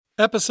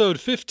Episode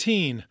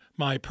 15,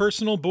 My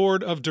Personal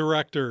Board of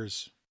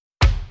Directors.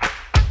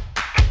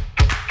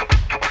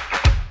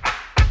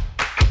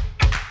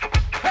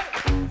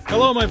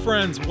 Hello, my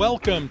friends.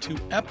 Welcome to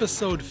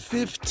episode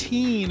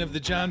 15 of The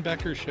John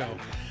Becker Show.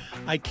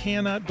 I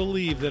cannot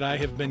believe that I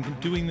have been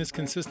doing this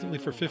consistently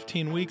for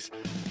 15 weeks.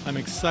 I'm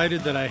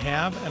excited that I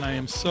have, and I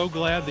am so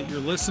glad that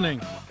you're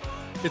listening.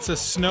 It's a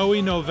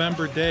snowy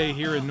November day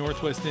here in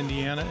Northwest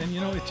Indiana, and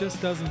it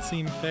just doesn't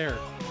seem fair.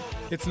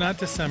 It's not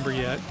December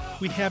yet.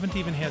 We haven't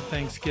even had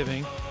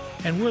Thanksgiving,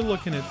 and we're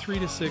looking at 3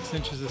 to 6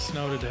 inches of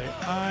snow today.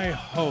 I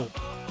hope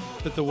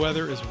that the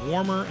weather is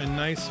warmer and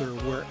nicer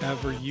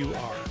wherever you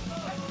are.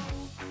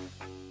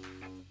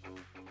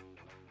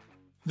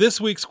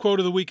 This week's quote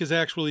of the week is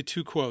actually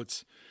 2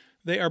 quotes.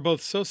 They are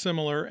both so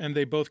similar, and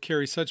they both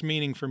carry such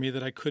meaning for me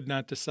that I could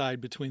not decide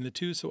between the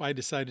two, so I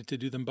decided to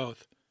do them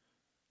both.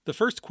 The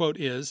first quote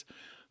is,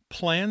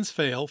 "Plans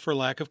fail for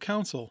lack of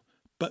counsel,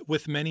 but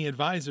with many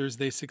advisors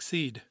they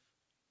succeed."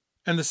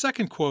 And the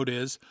second quote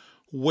is,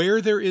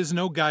 "Where there is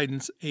no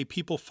guidance, a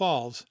people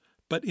falls,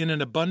 but in an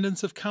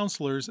abundance of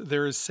counselors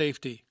there is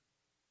safety."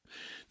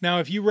 Now,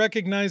 if you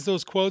recognize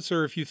those quotes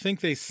or if you think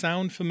they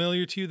sound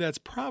familiar to you, that's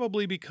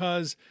probably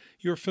because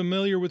you're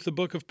familiar with the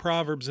book of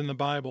Proverbs in the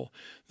Bible.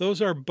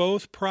 Those are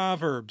both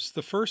Proverbs.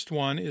 The first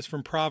one is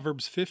from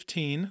Proverbs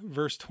 15,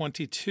 verse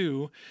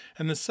 22,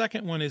 and the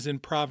second one is in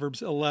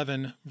Proverbs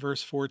 11,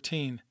 verse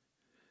 14.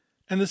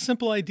 And the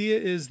simple idea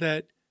is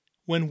that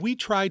when we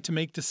try to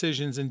make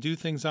decisions and do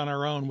things on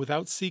our own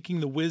without seeking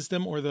the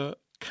wisdom or the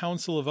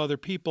counsel of other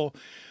people,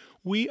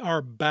 we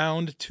are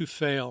bound to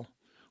fail.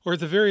 Or at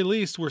the very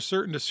least, we're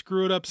certain to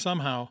screw it up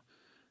somehow.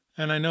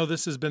 And I know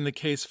this has been the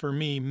case for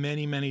me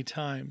many, many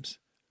times.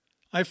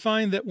 I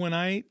find that when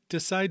I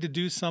decide to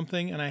do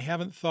something and I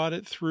haven't thought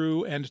it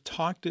through and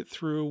talked it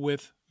through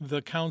with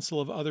the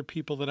counsel of other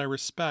people that I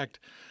respect,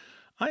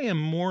 I am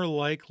more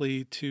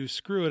likely to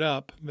screw it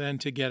up than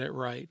to get it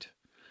right.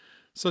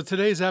 So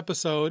today's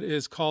episode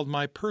is called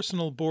My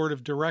Personal Board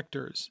of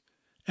Directors.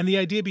 And the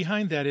idea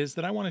behind that is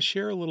that I want to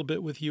share a little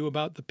bit with you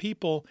about the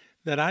people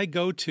that I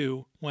go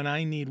to when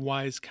I need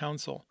wise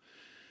counsel.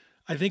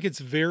 I think it's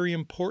very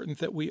important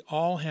that we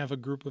all have a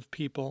group of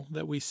people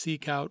that we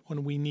seek out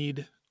when we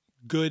need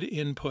good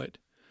input,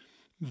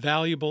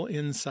 valuable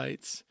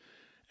insights,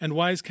 and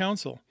wise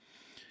counsel.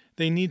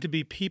 They need to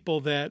be people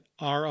that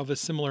are of a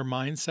similar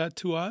mindset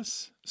to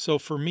us. So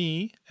for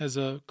me, as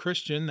a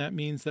Christian, that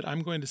means that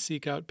I'm going to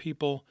seek out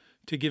people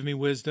to give me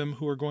wisdom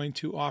who are going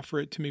to offer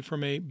it to me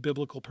from a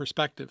biblical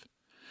perspective.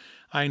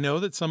 I know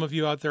that some of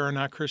you out there are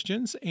not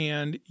Christians,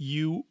 and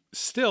you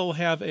still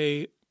have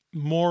a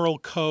moral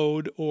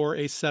code or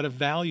a set of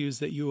values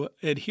that you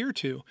adhere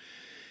to.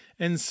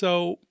 And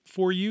so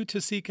for you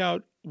to seek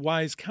out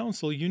wise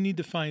counsel, you need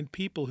to find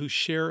people who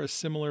share a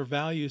similar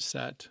value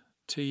set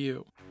to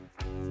you.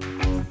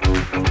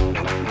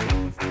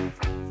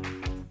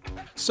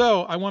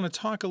 So I want to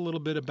talk a little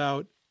bit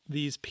about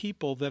these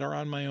people that are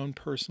on my own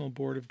personal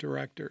board of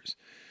directors.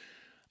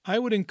 I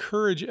would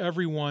encourage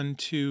everyone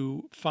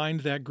to find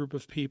that group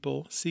of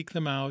people, seek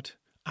them out,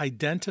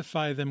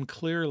 identify them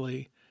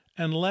clearly,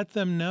 and let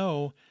them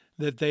know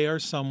that they are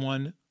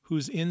someone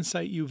whose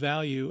insight you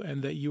value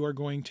and that you are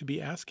going to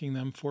be asking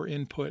them for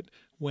input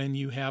when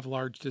you have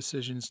large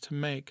decisions to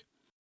make.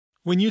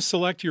 When you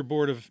select your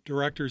board of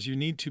directors, you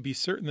need to be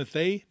certain that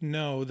they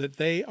know that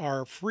they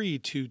are free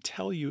to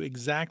tell you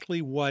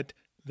exactly what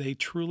they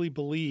truly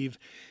believe,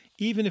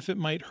 even if it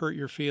might hurt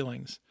your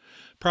feelings.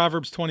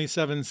 Proverbs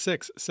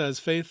 27:6 says,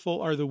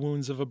 "Faithful are the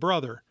wounds of a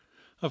brother."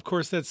 Of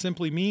course, that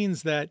simply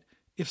means that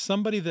if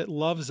somebody that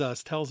loves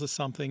us tells us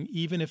something,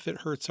 even if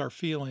it hurts our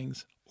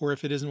feelings or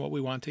if it isn't what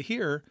we want to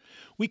hear,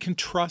 we can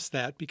trust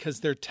that because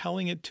they're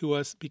telling it to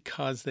us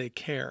because they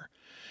care.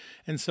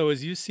 And so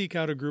as you seek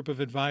out a group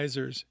of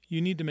advisors, you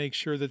need to make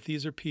sure that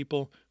these are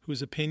people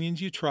whose opinions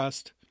you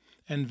trust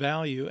and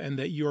value, and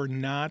that you're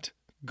not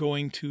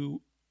going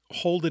to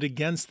hold it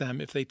against them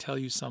if they tell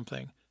you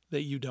something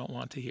that you don't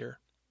want to hear.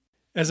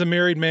 As a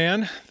married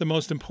man, the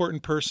most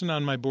important person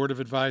on my board of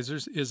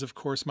advisors is, of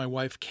course, my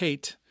wife,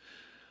 Kate.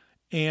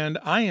 And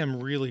I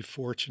am really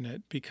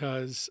fortunate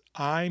because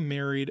I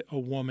married a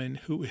woman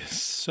who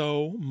is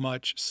so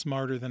much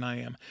smarter than I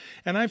am.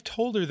 And I've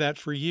told her that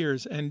for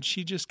years, and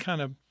she just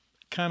kind of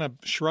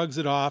shrugs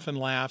it off and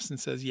laughs and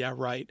says, "Yeah,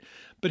 right."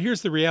 But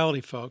here's the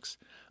reality, folks.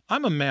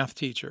 I'm a math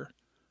teacher.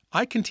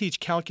 I can teach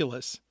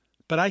calculus,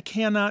 but I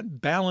cannot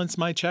balance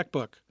my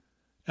checkbook.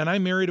 And I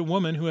married a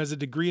woman who has a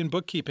degree in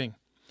bookkeeping.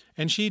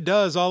 And she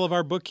does all of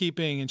our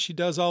bookkeeping and she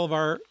does all of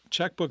our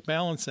checkbook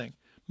balancing.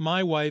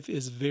 My wife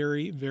is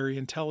very, very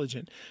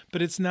intelligent,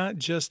 but it's not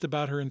just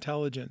about her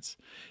intelligence.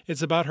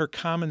 It's about her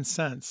common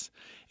sense.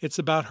 It's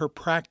about her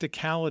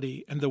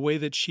practicality and the way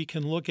that she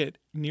can look at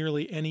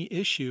nearly any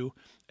issue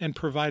and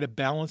provide a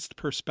balanced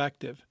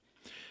perspective.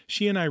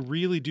 She and I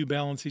really do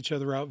balance each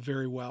other out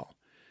very well.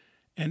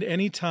 And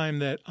any time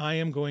that I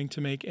am going to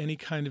make any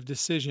kind of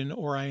decision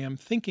or I am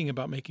thinking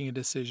about making a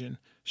decision,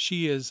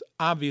 she is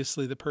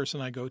obviously the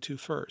person I go to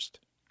first.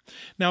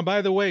 Now,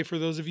 by the way, for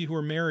those of you who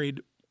are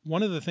married,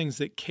 one of the things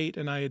that Kate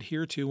and I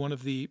adhere to, one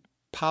of the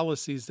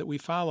policies that we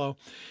follow,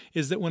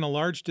 is that when a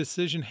large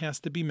decision has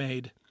to be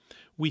made,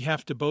 we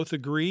have to both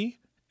agree,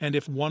 and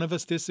if one of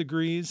us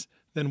disagrees,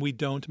 then we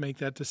don't make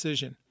that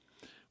decision.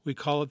 We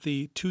call it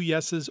the 2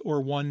 yeses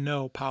or 1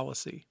 no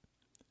policy.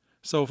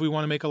 So if we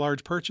want to make a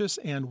large purchase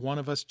and one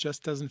of us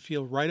just doesn't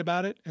feel right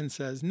about it and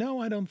says, no,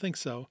 I don't think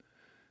so,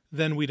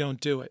 then we don't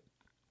do it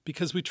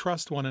because we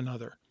trust one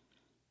another.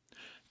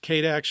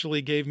 Kate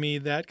actually gave me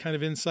that kind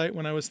of insight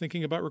when I was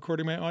thinking about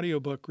recording my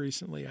audiobook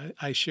recently.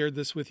 I shared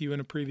this with you in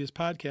a previous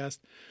podcast,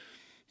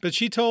 but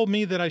she told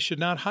me that I should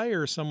not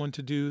hire someone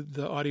to do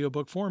the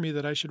audiobook for me,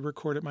 that I should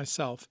record it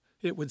myself.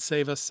 It would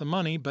save us some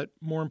money, but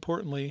more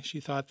importantly, she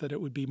thought that it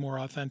would be more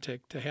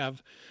authentic to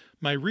have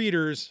my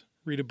readers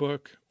read a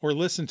book or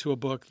listen to a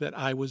book that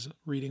I was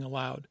reading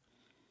aloud.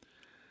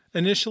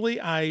 Initially,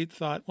 I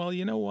thought, well,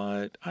 you know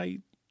what?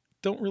 I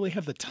don't really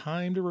have the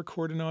time to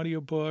record an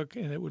audiobook,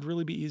 and it would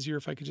really be easier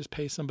if I could just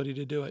pay somebody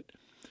to do it.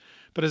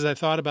 But as I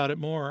thought about it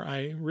more,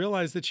 I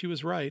realized that she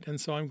was right,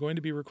 and so I'm going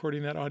to be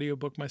recording that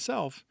audiobook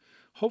myself,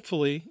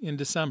 hopefully in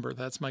December.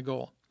 That's my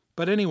goal.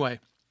 But anyway,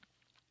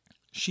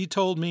 she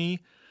told me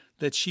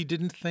that she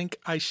didn't think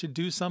I should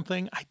do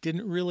something. I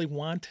didn't really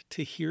want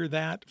to hear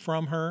that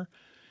from her,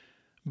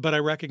 but I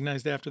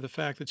recognized after the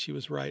fact that she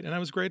was right, and I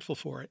was grateful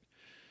for it.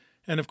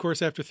 And of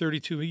course, after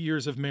 32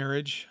 years of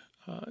marriage,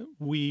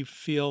 we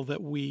feel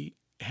that we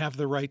have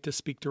the right to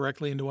speak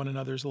directly into one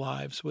another's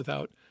lives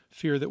without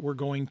fear that we're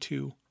going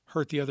to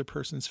hurt the other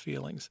person's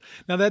feelings.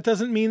 Now, that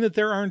doesn't mean that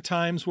there aren't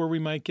times where we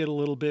might get a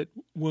little bit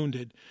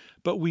wounded,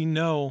 but we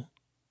know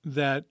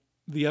that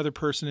the other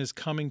person is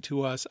coming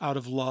to us out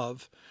of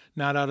love,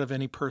 not out of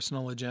any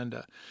personal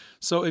agenda.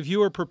 So if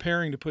you are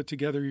preparing to put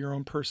together your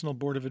own personal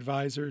board of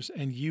advisors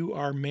and you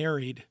are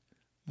married,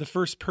 the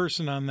first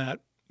person on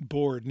that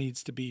board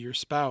needs to be your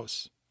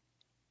spouse.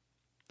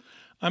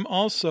 I'm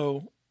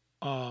also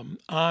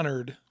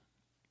honored,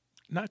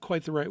 not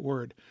quite the right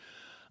word.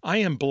 I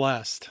am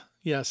blessed.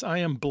 Yes, I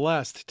am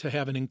blessed to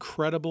have an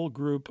incredible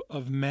group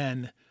of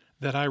men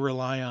that I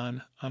rely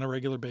on a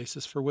regular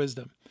basis for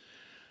wisdom.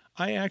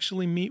 I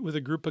actually meet with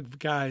a group of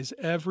guys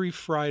every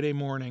Friday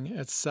morning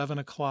at 7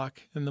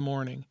 o'clock in the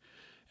morning,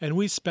 and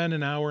we spend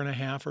an hour and a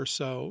half or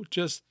so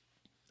just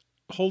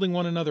holding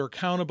one another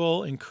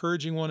accountable,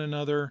 encouraging one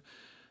another,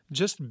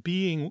 just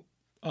being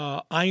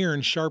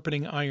iron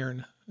sharpening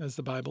iron, as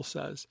the Bible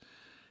says.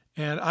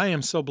 And I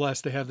am so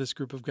blessed to have this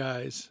group of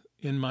guys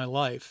in my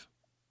life.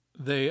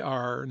 They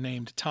are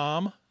named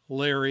Tom,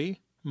 Larry,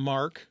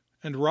 Mark,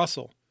 and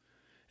Russell.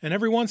 And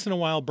every once in a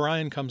while,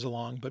 Brian comes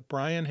along, but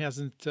Brian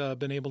hasn't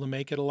been able to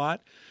make it a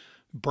lot.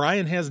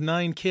 Brian has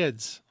 9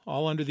 kids,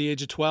 all under the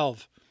age of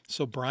 12.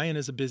 So Brian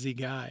is a busy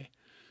guy.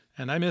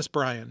 And I miss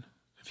Brian.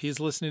 If he's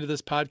listening to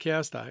this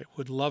podcast, I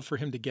would love for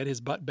him to get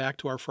his butt back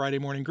to our Friday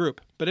morning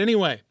group. But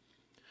anyway,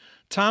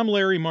 Tom,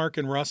 Larry, Mark,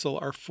 and Russell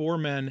are 4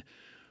 men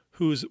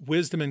whose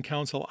wisdom and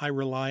counsel I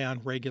rely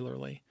on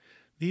regularly.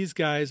 These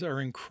guys are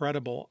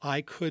incredible.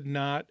 I could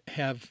not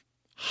have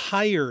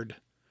hired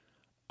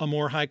a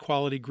more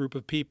high-quality group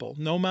of people.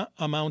 No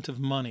amount of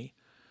money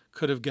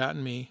could have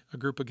gotten me a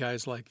group of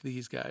guys like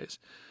these guys.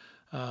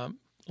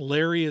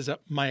 Larry is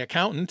my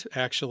accountant,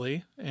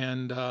 actually,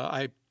 and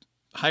I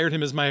hired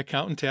him as my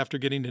accountant after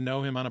getting to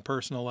know him on a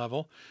personal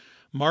level.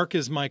 Mark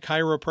is my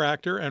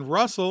chiropractor, and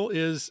Russell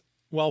is,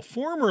 well,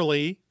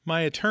 formerly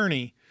my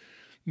attorney.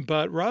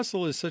 But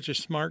Russell is such a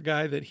smart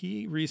guy that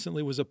he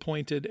recently was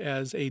appointed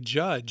as a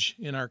judge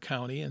in our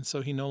county, and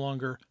so he no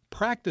longer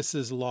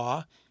practices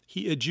law.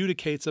 He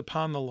adjudicates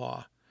upon the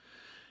law.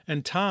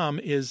 And Tom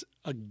is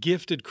a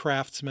gifted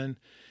craftsman.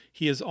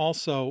 He is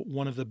also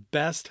one of the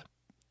best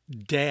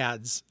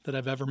dads that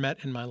I've ever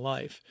met in my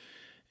life.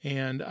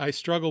 And I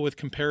struggle with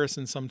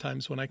comparison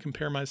sometimes when I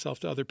compare myself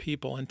to other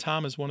people. And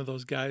Tom is one of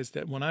those guys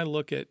that when I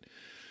look at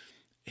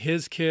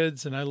his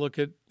kids and I look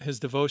at his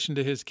devotion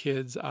to his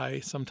kids,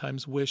 I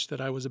sometimes wish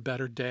that I was a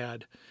better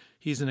dad.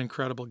 He's an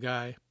incredible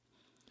guy.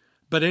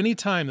 But any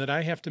time that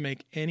I have to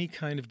make any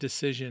kind of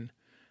decision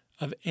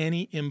of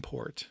any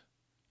import,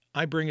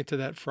 I bring it to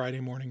that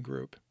Friday morning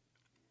group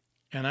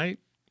and I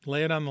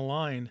lay it on the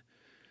line.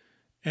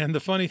 And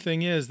the funny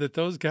thing is that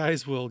those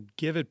guys will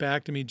give it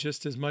back to me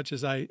just as much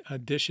as I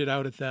dish it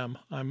out at them.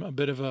 I'm a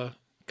bit of a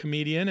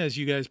comedian, as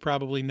you guys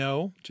probably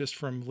know, just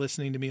from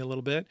listening to me a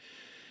little bit.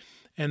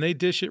 And they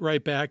dish it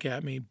right back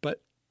at me.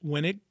 But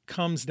when it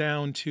comes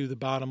down to the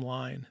bottom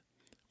line,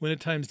 when it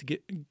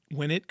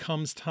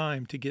comes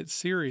time to get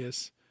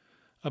serious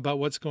about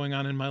what's going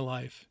on in my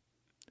life,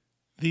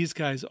 these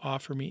guys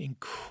offer me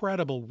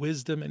incredible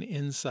wisdom and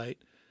insight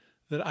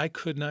that I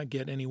could not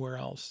get anywhere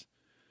else.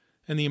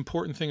 And the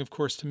important thing, of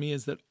course, to me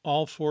is that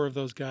all 4 of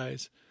those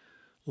guys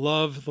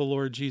love the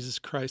Lord Jesus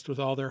Christ with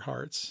all their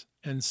hearts.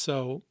 And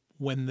so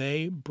when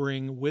they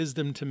bring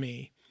wisdom to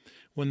me,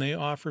 when they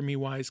offer me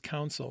wise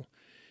counsel,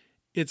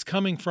 it's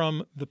coming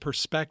from the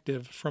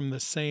perspective, from the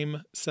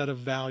same set of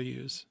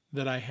values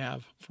that I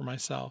have for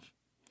myself.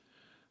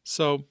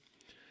 So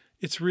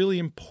it's really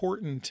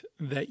important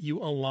that you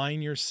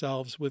align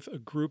yourselves with a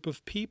group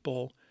of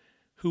people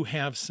who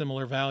have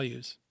similar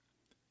values.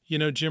 You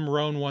know, Jim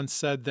Rohn once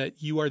said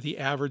that you are the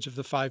average of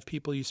the 5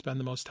 people you spend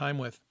the most time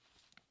with.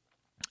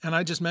 And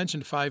I just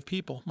mentioned 5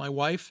 people, my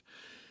wife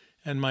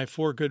and my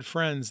 4 good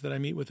friends that I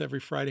meet with every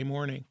Friday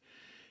morning.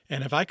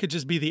 And if I could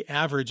just be the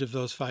average of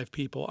those 5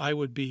 people, I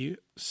would be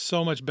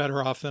so much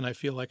better off than I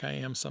feel like I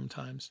am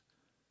sometimes.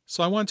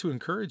 So I want to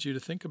encourage you to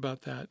think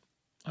about that.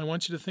 I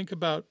want you to think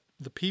about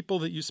the people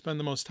that you spend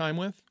the most time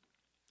with.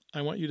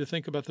 I want you to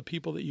think about the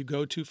people that you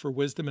go to for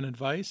wisdom and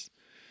advice.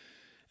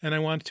 And I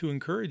want to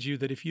encourage you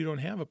that if you don't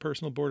have a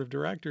personal board of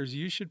directors,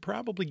 you should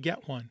probably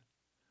get one.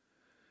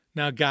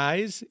 Now,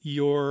 guys,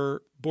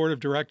 your board of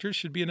directors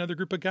should be another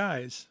group of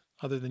guys,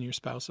 other than your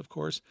spouse, of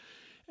course.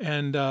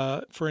 And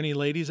for any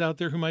ladies out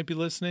there who might be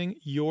listening,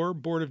 your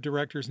board of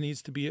directors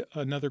needs to be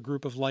another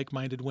group of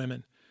like-minded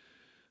women,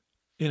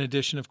 in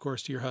addition, of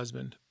course, to your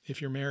husband,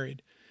 if you're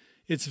married.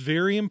 It's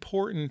very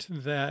important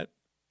that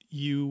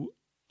you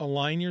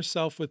align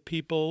yourself with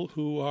people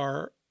who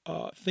are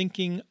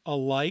thinking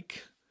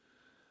alike,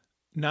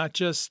 not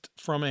just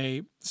from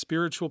a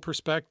spiritual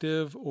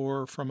perspective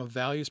or from a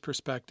values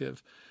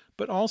perspective,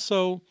 but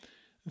also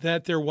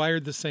that they're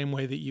wired the same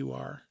way that you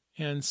are.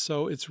 And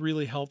so it's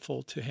really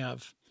helpful to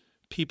have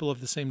people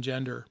of the same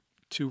gender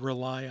to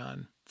rely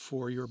on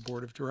for your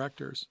board of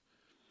directors.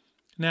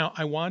 Now,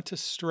 I want to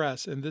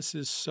stress, and this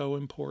is so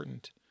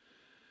important,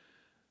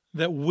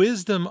 that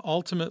wisdom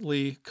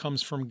ultimately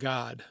comes from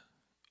God.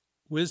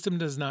 Wisdom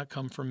does not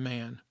come from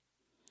man.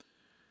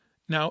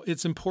 Now,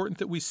 it's important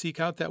that we seek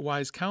out that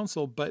wise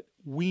counsel, but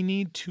we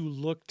need to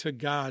look to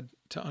God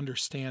to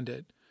understand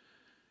it.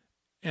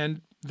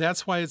 And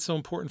that's why it's so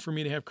important for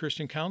me to have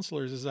Christian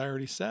counselors, as I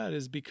already said,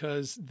 is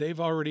because they've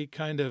already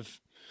kind of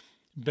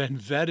been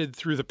vetted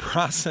through the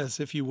process,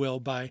 if you will,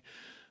 by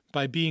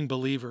being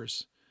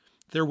believers.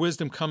 Their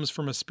wisdom comes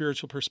from a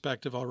spiritual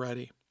perspective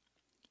already.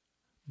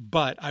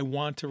 But I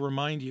want to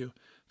remind you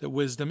that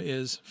wisdom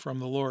is from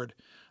the Lord.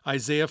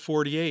 Isaiah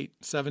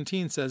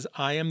 48:17 says,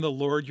 I am the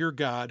Lord your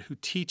God who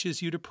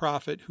teaches you to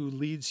profit, who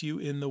leads you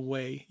in the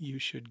way you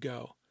should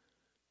go.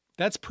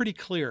 That's pretty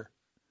clear.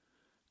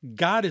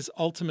 God is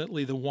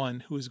ultimately the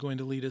one who is going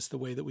to lead us the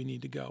way that we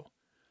need to go.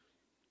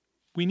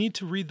 We need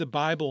to read the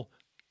Bible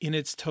in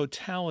its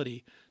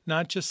totality,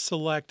 not just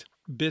select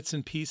bits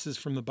and pieces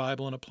from the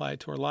Bible and apply it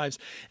to our lives.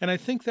 And I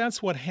think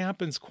that's what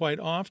happens quite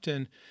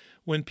often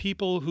when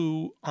people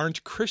who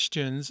aren't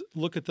Christians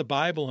look at the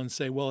Bible and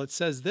say, well, it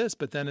says this,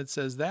 but then it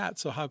says that,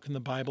 so how can the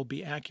Bible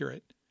be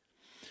accurate?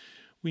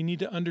 We need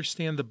to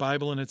understand the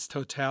Bible in its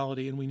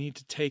totality, and we need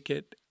to take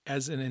it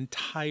as an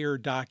entire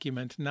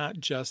document, not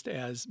just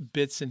as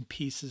bits and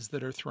pieces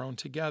that are thrown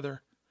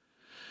together.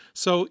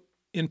 So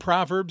in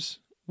Proverbs,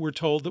 we're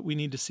told that we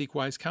need to seek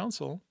wise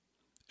counsel.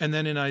 And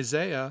then in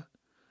Isaiah,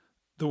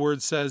 the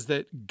word says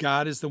that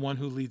God is the one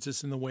who leads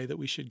us in the way that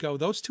we should go.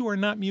 Those two are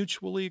not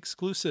mutually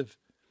exclusive.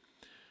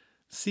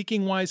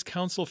 Seeking wise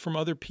counsel from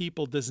other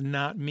people does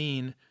not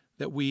mean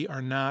that we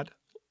are not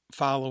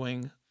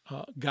following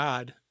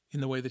God in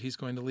the way that he's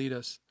going to lead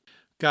us.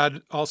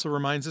 God also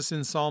reminds us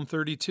in Psalm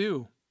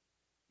 32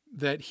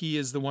 that he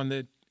is the one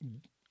that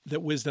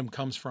wisdom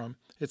comes from.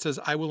 It says,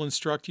 I will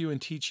instruct you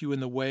and teach you in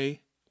the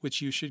way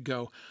which you should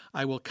go.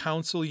 I will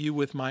counsel you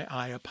with my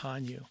eye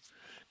upon you.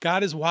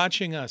 God is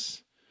watching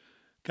us.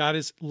 God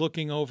is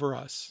looking over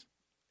us.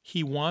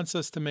 He wants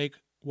us to make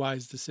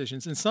wise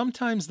decisions. And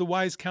sometimes the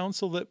wise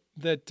counsel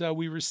that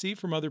we receive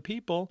from other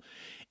people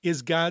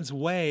is God's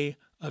way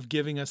of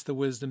giving us the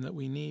wisdom that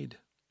we need.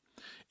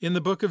 In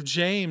the book of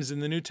James in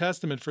the New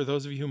Testament, for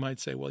those of you who might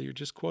say, well, you're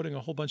just quoting a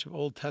whole bunch of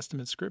Old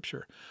Testament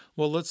scripture.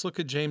 Well, let's look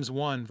at James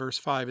 1, verse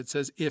 5. It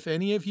says, if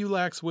any of you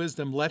lacks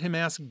wisdom, let him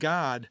ask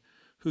God,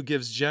 who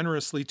gives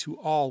generously to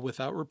all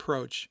without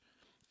reproach,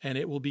 and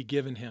it will be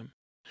given him.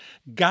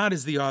 God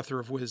is the author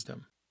of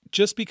wisdom.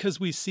 Just because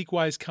we seek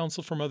wise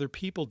counsel from other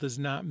people does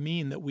not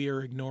mean that we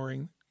are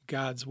ignoring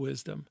God's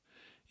wisdom.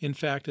 In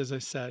fact, as I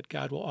said,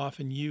 God will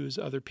often use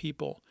other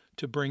people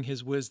to bring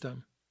his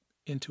wisdom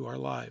into our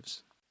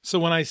lives. So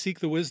when I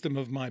seek the wisdom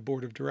of my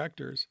board of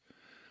directors,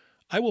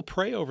 I will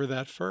pray over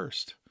that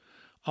first.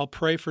 I'll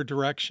pray for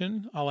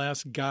direction. I'll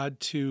ask God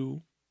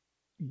to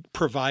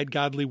provide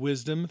godly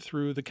wisdom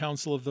through the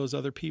counsel of those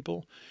other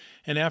people.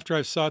 And after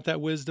I've sought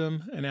that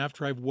wisdom and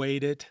after I've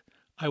weighed it,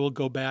 I will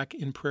go back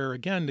in prayer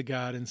again to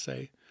God and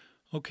say,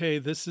 okay,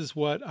 this is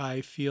what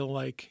I feel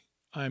like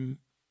I'm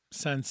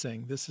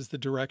sensing. This is the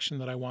direction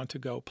that I want to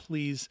go.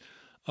 Please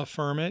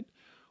affirm it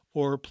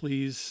or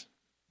please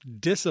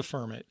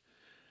disaffirm it.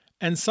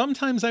 And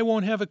sometimes I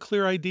won't have a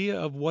clear idea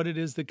of what it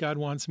is that God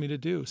wants me to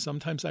do.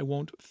 Sometimes I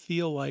won't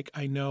feel like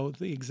I know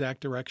the exact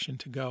direction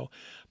to go.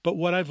 But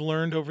what I've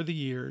learned over the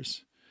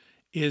years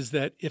is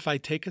that if I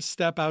take a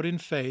step out in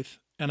faith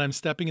and I'm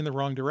stepping in the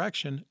wrong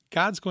direction,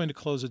 God's going to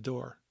close a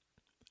door.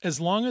 As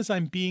long as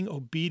I'm being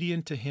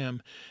obedient to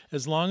him,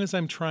 as long as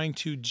I'm trying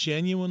to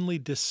genuinely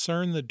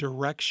discern the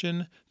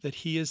direction that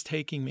he is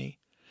taking me,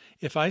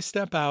 if I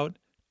step out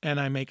and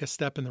I make a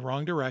step in the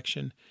wrong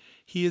direction,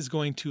 he is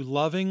going to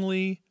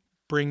lovingly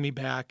bring me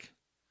back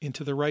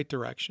into the right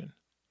direction.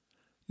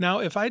 Now,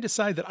 if I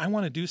decide that I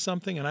want to do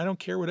something and I don't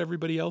care what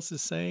everybody else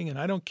is saying and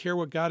I don't care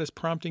what God is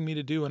prompting me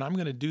to do and I'm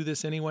going to do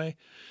this anyway,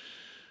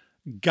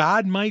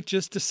 God might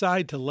just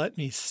decide to let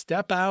me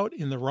step out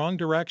in the wrong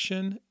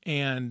direction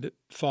and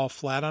fall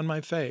flat on my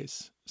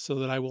face so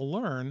that I will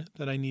learn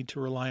that I need to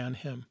rely on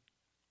Him.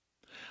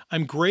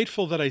 I'm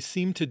grateful that I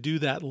seem to do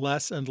that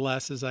less and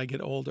less as I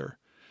get older.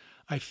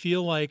 I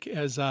feel like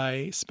as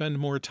I spend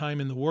more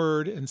time in the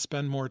Word and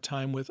spend more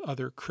time with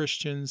other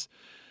Christians,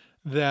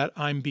 that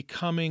I'm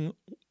becoming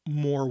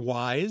more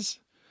wise,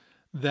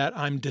 that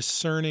I'm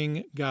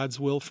discerning God's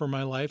will for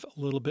my life a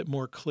little bit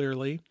more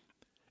clearly.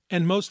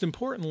 And most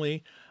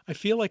importantly, I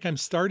feel like I'm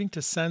starting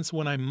to sense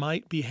when I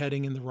might be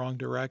heading in the wrong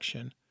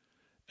direction.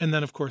 And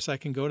then, of course, I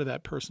can go to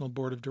that personal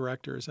board of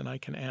directors and I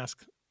can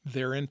ask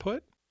their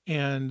input.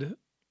 And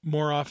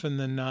more often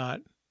than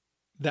not,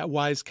 that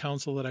wise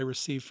counsel that I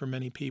receive from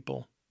many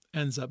people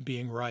ends up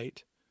being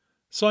right.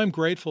 So I'm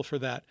grateful for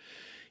that.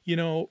 You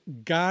know,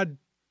 God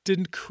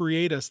didn't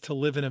create us to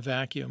live in a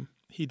vacuum.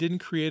 He didn't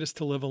create us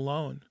to live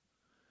alone.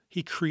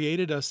 He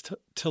created us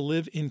to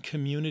live in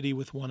community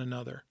with one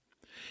another.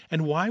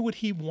 And why would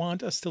He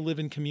want us to live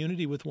in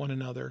community with one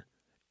another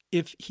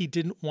if He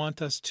didn't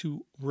want us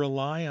to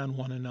rely on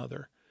one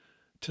another,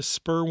 to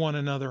spur one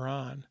another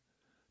on,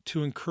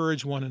 to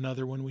encourage one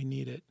another when we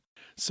need it?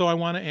 So I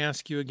want to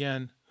ask you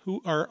again,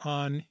 who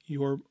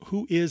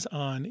is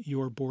on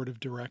your board of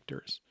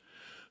directors?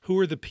 Who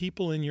are the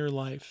people in your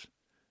life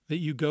that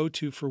you go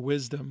to for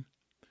wisdom,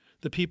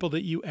 the people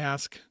that you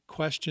ask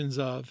questions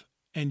of,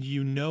 and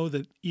you know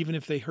that even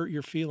if they hurt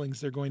your feelings,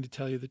 they're going to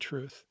tell you the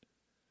truth?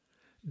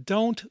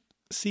 Don't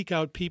seek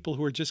out people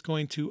who are just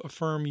going to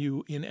affirm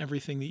you in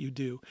everything that you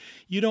do.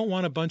 You don't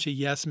want a bunch of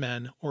yes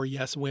men or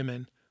yes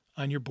women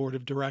on your board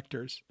of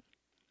directors.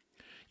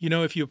 You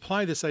know, if you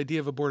apply this idea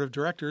of a board of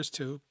directors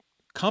to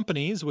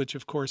companies, which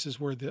of course is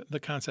where the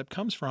concept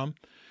comes from,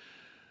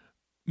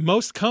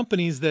 most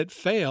companies that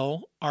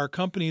fail are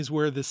companies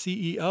where the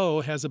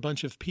CEO has a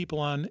bunch of people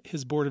on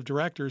his board of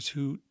directors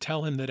who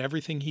tell him that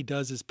everything he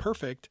does is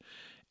perfect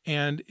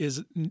and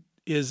is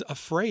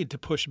afraid to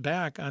push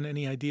back on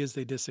any ideas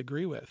they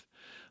disagree with.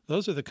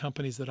 Those are the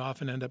companies that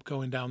often end up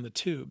going down the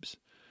tubes.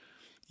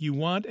 You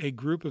want a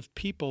group of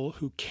people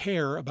who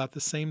care about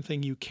the same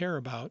thing you care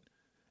about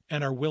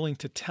and are willing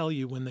to tell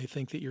you when they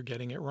think that you're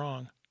getting it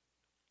wrong.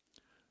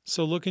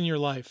 So look in your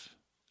life.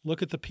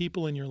 Look at the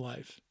people in your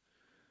life.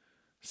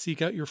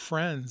 Seek out your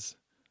friends.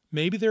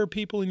 Maybe there are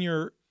people in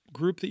your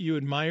group that you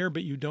admire,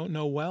 but you don't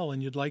know well,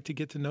 and you'd like to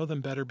get to know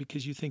them better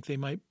because you think they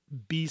might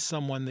be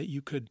someone that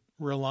you could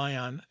rely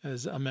on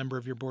as a member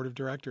of your board of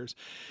directors.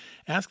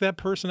 Ask that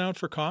person out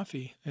for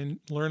coffee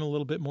and learn a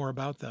little bit more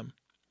about them.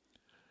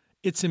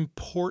 It's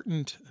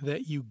important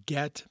that you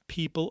get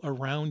people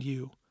around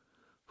you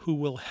who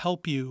will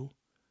help you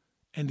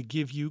and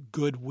give you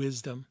good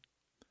wisdom.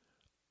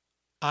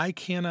 I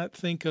cannot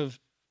think of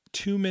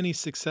too many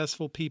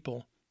successful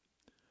people,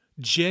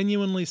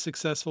 genuinely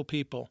successful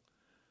people,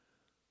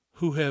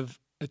 who have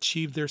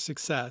achieved their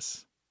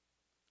success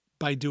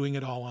by doing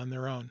it all on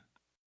their own.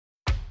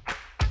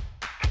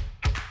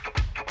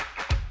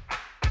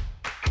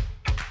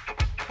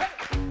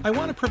 I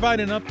want to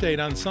provide an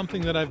update on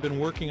something that I've been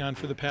working on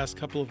for the past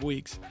couple of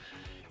weeks.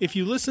 If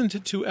you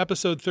listened to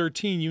episode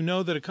 13, you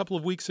know that a couple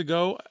of weeks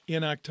ago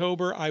in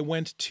October, I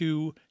went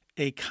to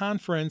a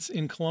conference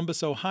in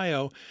Columbus,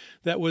 Ohio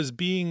that was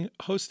being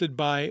hosted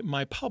by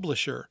my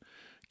publisher.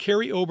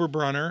 Carrie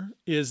Oberbrunner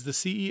is the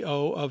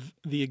CEO of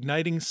the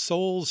Igniting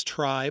Souls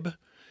Tribe,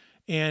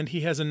 and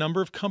he has a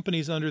number of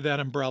companies under that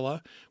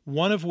umbrella,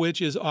 one of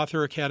which is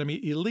Author Academy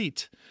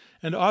Elite.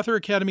 And Author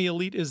Academy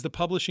Elite is the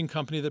publishing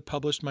company that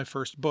published my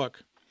first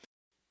book.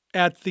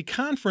 At the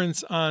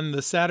conference on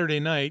the Saturday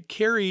night,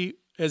 Carrie,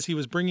 as he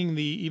was bringing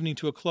the evening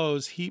to a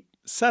close, he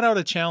set out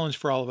a challenge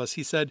for all of us.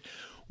 He said,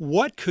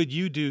 what could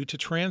you do to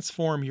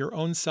transform your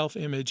own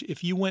self-image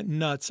if you went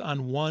nuts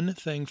on one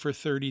thing for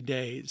 30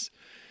 days?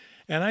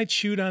 And I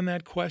chewed on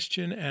that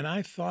question and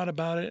I thought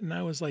about it and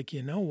I was like,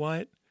 you know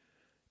what?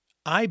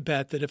 I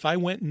bet that if I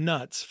went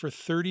nuts for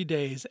 30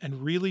 days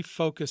and really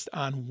focused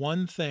on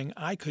one thing,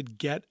 I could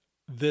get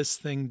this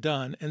thing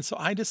done. And so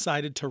I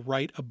decided to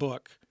write a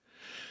book.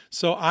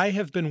 So I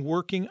have been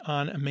working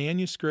on a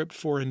manuscript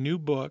for a new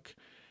book.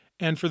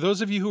 And for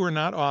those of you who are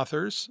not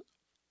authors,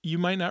 you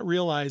might not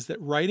realize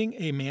that writing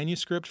a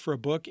manuscript for a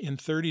book in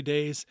 30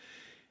 days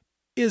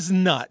is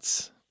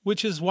nuts,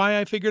 which is why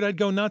I figured I'd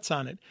go nuts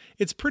on it.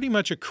 It's pretty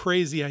much a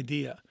crazy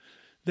idea.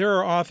 There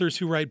are authors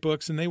who write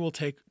books and they will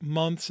take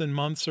months and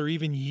months or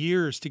even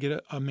years to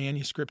get a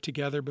manuscript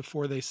together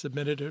before they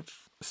submit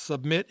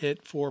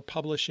it for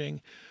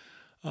publishing,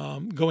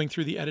 going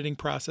through the editing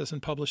process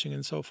and publishing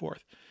and so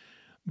forth.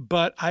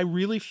 But I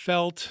really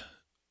felt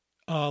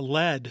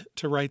led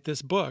to write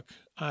this book.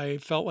 I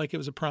felt like it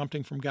was a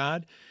prompting from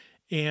God,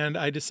 and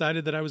I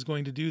decided that I was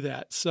going to do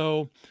that.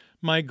 So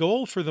my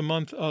goal for the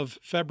month of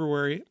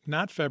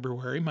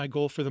my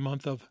goal for the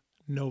month of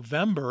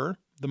November,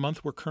 the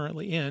month we're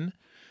currently in,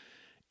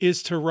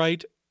 is to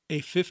write a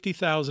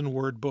 50,000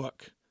 word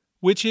book,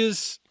 which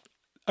is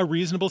a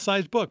reasonable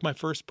sized book. My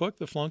first book,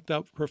 The Flunked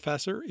Out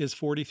Professor, is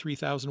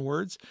 43,000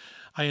 words.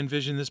 I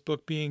envision this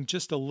book being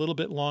just a little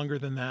bit longer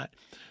than that.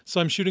 So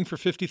I'm shooting for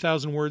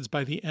 50,000 words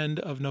by the end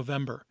of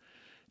November.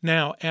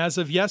 Now, as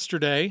of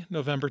yesterday,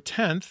 November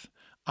 10th,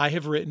 I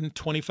have written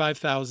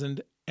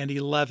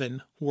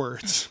 25,011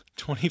 words.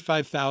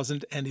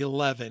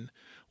 25,011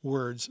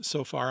 words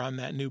so far on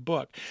that new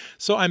book.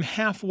 So I'm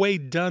halfway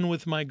done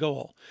with my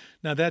goal.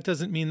 Now, that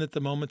doesn't mean that the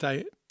moment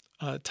I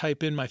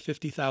type in my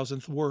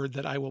 50,000th word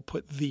that I will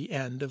put the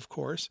end, of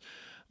course.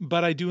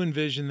 But I do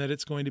envision that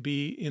it's going to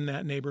be in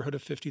that neighborhood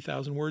of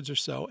 50,000 words or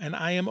so. And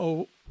I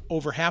am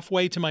over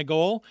halfway to my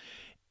goal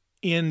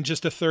in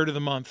just a third of the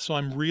month. So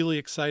I'm really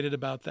excited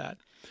about that.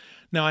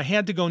 Now, I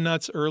had to go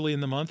nuts early in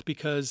the month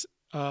because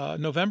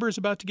November is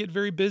about to get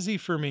very busy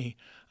for me.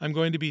 I'm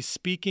going to be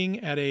speaking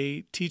at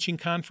a teaching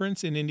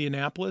conference in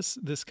Indianapolis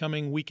this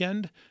coming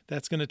weekend.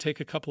 That's going to take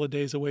a couple of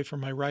days away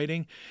from my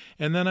writing.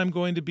 And then I'm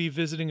going to be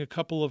visiting a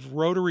couple of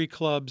Rotary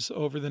clubs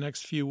over the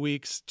next few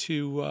weeks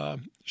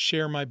to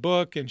share my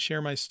book and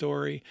share my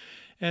story.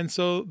 And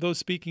so those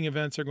speaking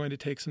events are going to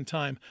take some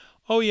time.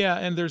 Oh, yeah,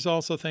 and there's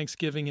also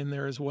Thanksgiving in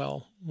there as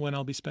well, when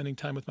I'll be spending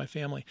time with my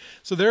family.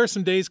 So there are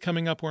some days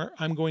coming up where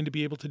I'm going to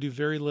be able to do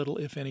very little,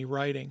 if any,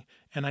 writing,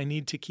 and I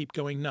need to keep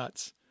going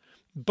nuts.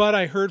 But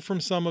I heard from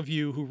some of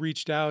you who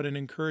reached out and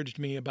encouraged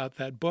me about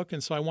that book,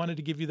 and so I wanted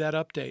to give you that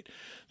update,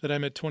 that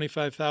I'm at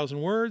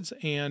 25,000 words,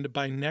 and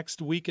by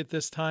next week at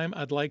this time,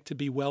 I'd like to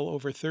be well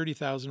over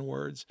 30,000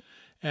 words,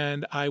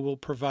 and I will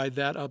provide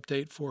that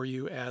update for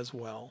you as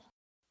well.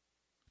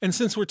 And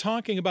since we're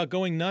talking about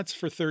going nuts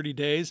for 30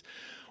 days,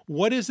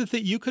 what is it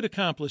that you could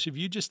accomplish if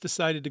you just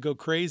decided to go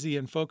crazy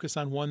and focus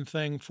on one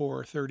thing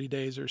for 30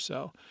 days or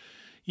so?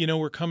 You know,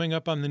 we're coming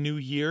up on the new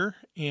year,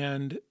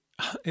 and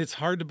it's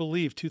hard to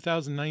believe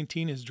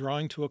 2019 is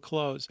drawing to a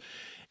close.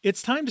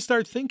 It's time to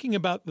start thinking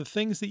about the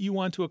things that you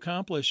want to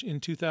accomplish in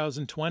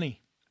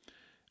 2020.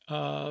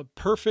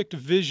 Perfect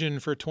vision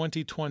for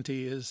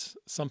 2020 is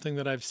something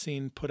that I've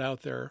seen put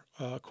out there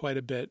quite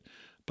a bit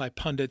by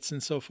pundits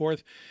and so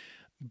forth.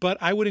 But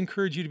I would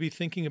encourage you to be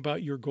thinking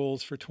about your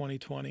goals for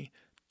 2020.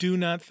 Do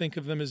not think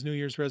of them as New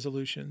Year's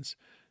resolutions.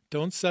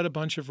 Don't set a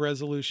bunch of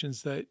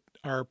resolutions that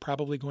are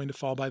probably going to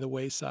fall by the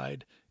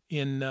wayside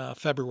in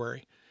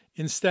February.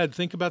 Instead,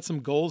 think about some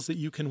goals that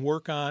you can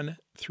work on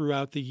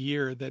throughout the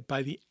year, that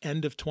by the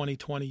end of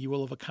 2020, you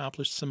will have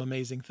accomplished some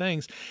amazing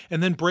things,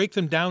 and then break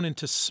them down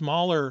into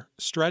smaller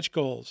stretch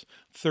goals,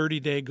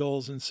 30-day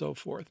goals, and so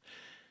forth.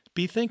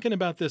 Be thinking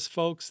about this,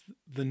 folks.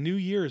 The new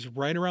year is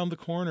right around the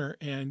corner,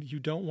 and you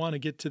don't want to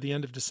get to the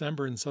end of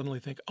December and suddenly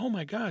think, oh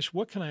my gosh,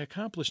 what can I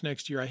accomplish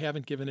next year? I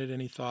haven't given it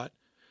any thought.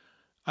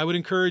 I would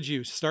encourage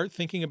you, start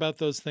thinking about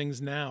those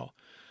things now.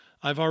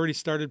 I've already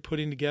started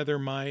putting together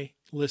my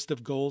list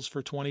of goals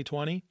for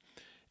 2020,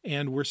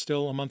 and we're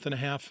still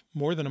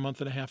more than a month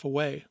and a half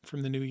away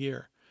from the new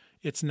year.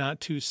 It's not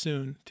too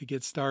soon to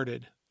get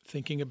started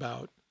thinking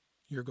about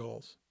your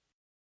goals.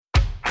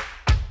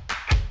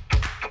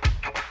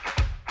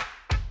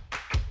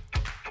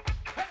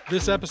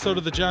 This episode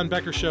of The John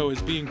Becker Show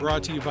is being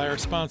brought to you by our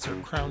sponsor,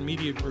 Crown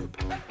Media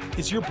Group.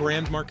 Is your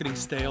brand marketing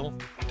stale?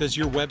 Does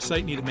your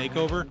website need a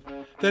makeover?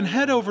 Then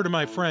head over to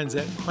my friends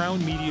at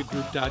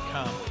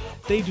crownmediagroup.com.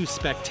 They do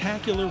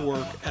spectacular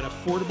work at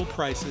affordable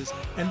prices,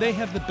 and they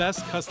have the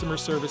best customer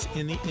service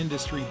in the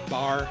industry,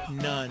 bar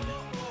none.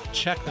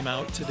 Check them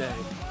out today.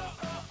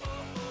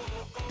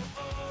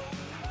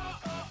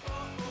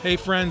 Hey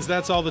friends,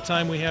 that's all the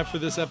time we have for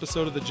this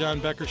episode of The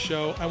John Becker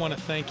Show. I want to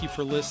thank you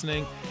for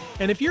listening.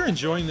 And if you're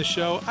enjoying the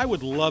show, I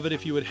would love it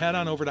if you would head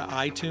on over to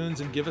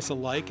iTunes and give us a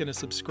like and a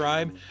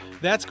subscribe.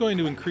 That's going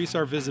to increase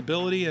our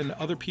visibility, and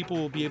other people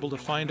will be able to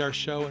find our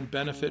show and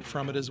benefit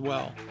from it as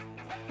well.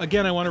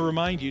 Again, I want to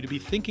remind you to be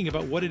thinking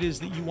about what it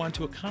is that you want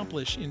to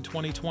accomplish in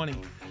 2020.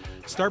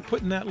 Start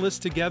putting that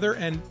list together,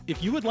 and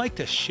if you would like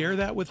to share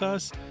that with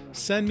us,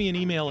 send me an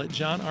email at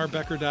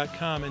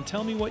johnrbecker.com and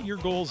tell me what your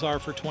goals are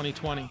for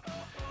 2020.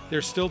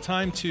 There's still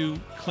time to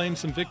claim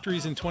some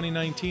victories in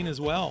 2019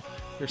 as well.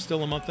 There's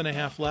still a month and a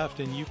half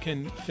left, and you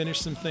can finish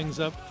some things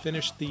up,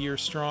 finish the year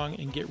strong,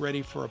 and get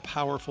ready for a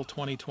powerful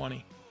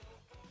 2020.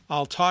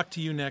 I'll talk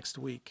to you next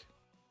week.